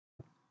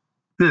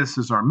This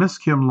is our Miss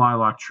Kim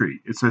lilac tree.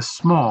 It's a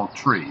small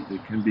tree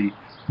that can be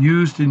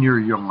used in your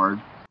yard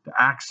to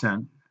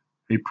accent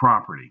a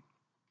property.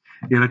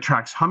 It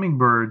attracts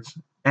hummingbirds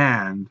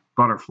and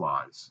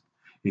butterflies.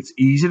 It's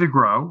easy to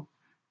grow.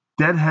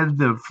 Deadhead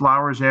the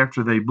flowers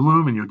after they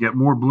bloom and you'll get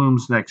more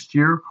blooms next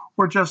year,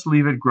 or just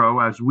leave it grow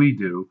as we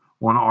do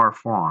on our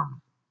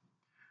farm.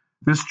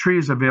 This tree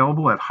is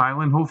available at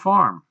Highland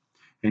Farm,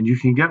 and you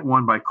can get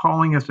one by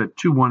calling us at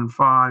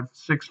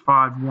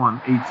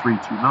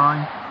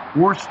 215-651-8329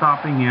 or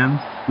stopping in.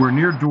 We're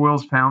near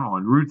Doylestown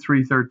on Route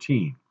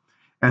 313.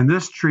 And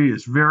this tree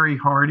is very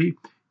hardy.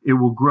 It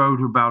will grow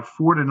to about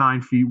 4 to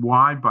 9 feet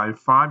wide by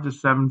 5 to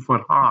 7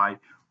 foot high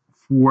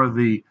for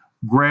the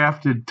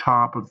grafted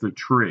top of the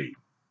tree.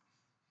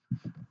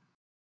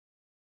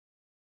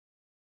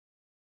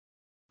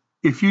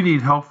 If you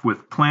need help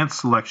with plant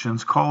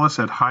selections, call us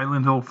at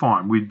Highland Hill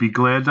Farm. We'd be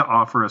glad to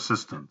offer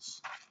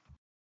assistance.